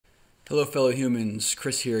Hello, fellow humans.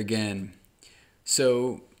 Chris here again.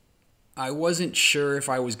 So, I wasn't sure if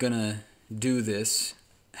I was gonna do this,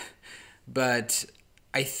 but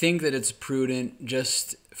I think that it's prudent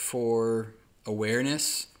just for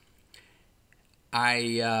awareness.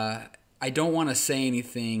 I don't want to say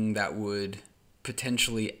anything that would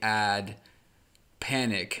potentially add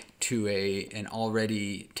panic to an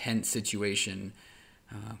already tense situation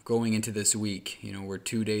going into this week. We're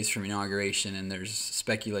 2 days from inauguration, and there's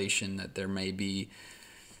speculation that there may be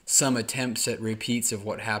some attempts at repeats of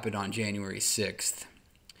what happened on January 6th.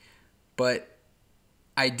 But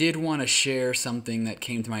I did want to share something that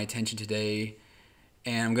came to my attention today,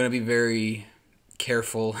 and I'm going to be very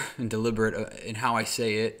careful and deliberate in how I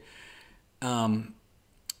say it.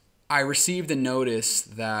 I received a notice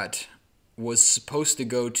that was supposed to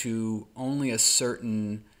go to only a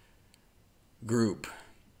certain group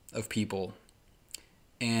of people,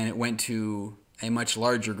 and it went to a much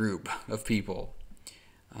larger group of people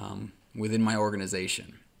within my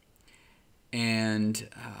organization. And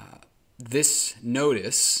this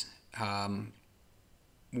notice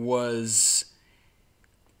was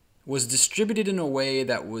distributed in a way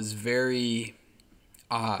that was very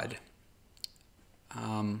odd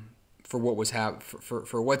for what was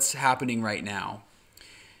for what's happening right now.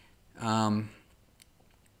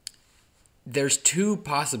 There's two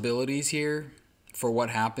possibilities here for what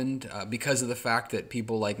happened because of the fact that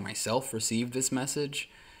people like myself received this message.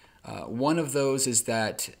 One of those is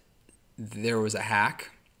that there was a hack,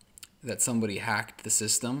 that somebody hacked the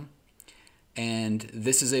system, and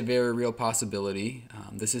this is a very real possibility.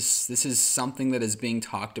 This is something that is being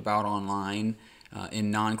talked about online in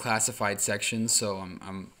non-classified sections. So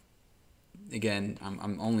I'm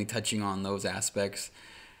only touching on those aspects.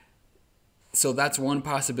 So that's one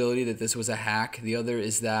possibility, that this was a hack. The other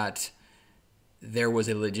is that there was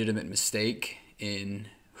a legitimate mistake in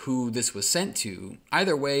who this was sent to.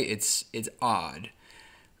 Either way, it's odd.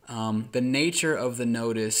 The nature of the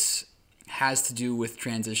notice has to do with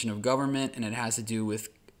transition of government, and it has to do with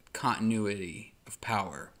continuity of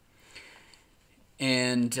power.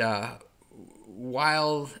 And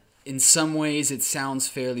while in some ways it sounds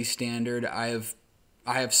fairly standard, I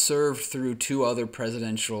have served through 2 other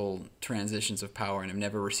presidential transitions of power and have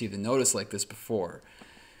never received a notice like this before.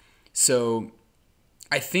 So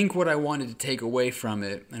I think what I wanted to take away from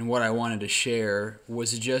it and what I wanted to share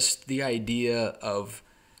was just the idea of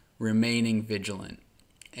remaining vigilant.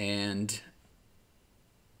 And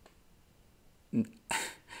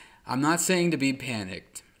I'm not saying to be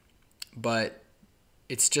panicked, but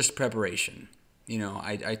it's just preparation.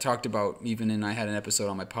 I talked about, I had an episode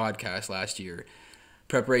on my podcast last year,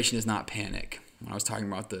 preparation is not panic. When I was talking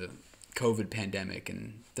about the COVID pandemic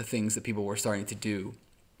and the things that people were starting to do.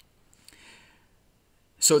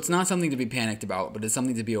 So it's not something to be panicked about, but it's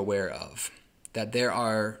something to be aware of. That there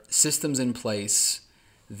are systems in place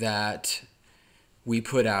that we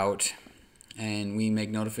put out, and we make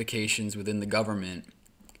notifications within the government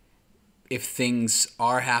if things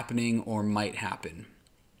are happening or might happen.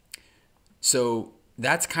 So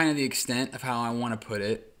that's kind of the extent of how I want to put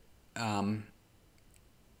it.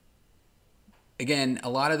 Again, a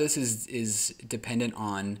lot of this is dependent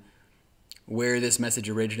on where this message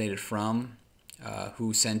originated from,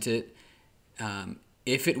 who sent it.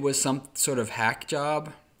 If it was some sort of hack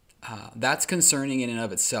job, that's concerning in and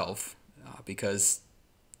of itself, because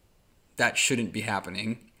that shouldn't be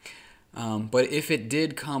happening. But if it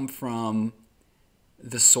did come from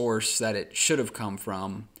the source that it should have come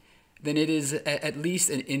from, then it is at least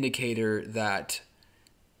an indicator that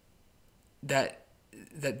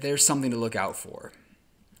there's something to look out for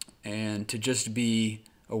and to just be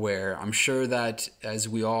aware. I'm sure that as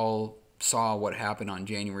we all saw what happened on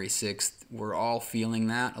January 6th, we're all feeling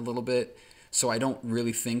that a little bit. So I don't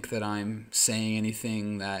really think that I'm saying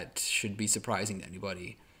anything that should be surprising to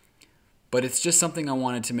anybody. But it's just something I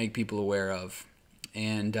wanted to make people aware of.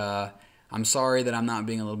 And I'm sorry that I'm not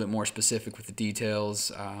being a little bit more specific with the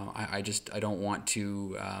details. I don't want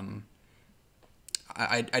to...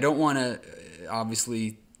 I don't want to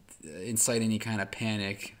obviously incite any kind of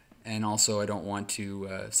panic, and also I don't want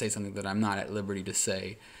to say something that I'm not at liberty to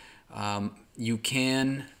say. You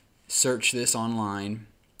can search this online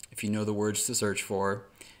if you know the words to search for,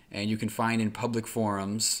 and you can find in public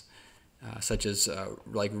forums such as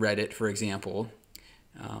like Reddit, for example,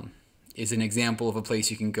 is an example of a place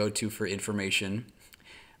you can go to for information.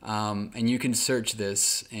 And you can search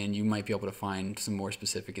this, and you might be able to find some more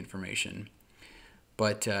specific information.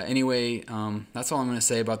 But anyway, that's all I'm going to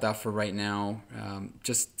say about that for right now.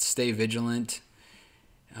 Just stay vigilant.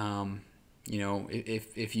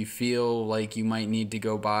 If you feel like you might need to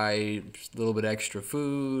go buy a little bit extra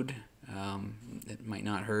food, It might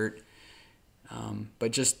not hurt.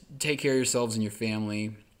 But just take care of yourselves and your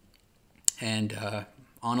family. And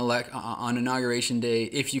on Inauguration Day,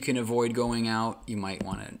 if you can avoid going out, you might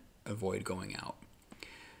want to avoid going out.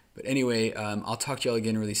 But anyway, I'll talk to y'all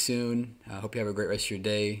again really soon. I hope you have a great rest of your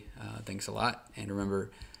day. Thanks a lot. And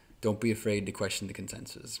remember, don't be afraid to question the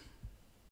consensus.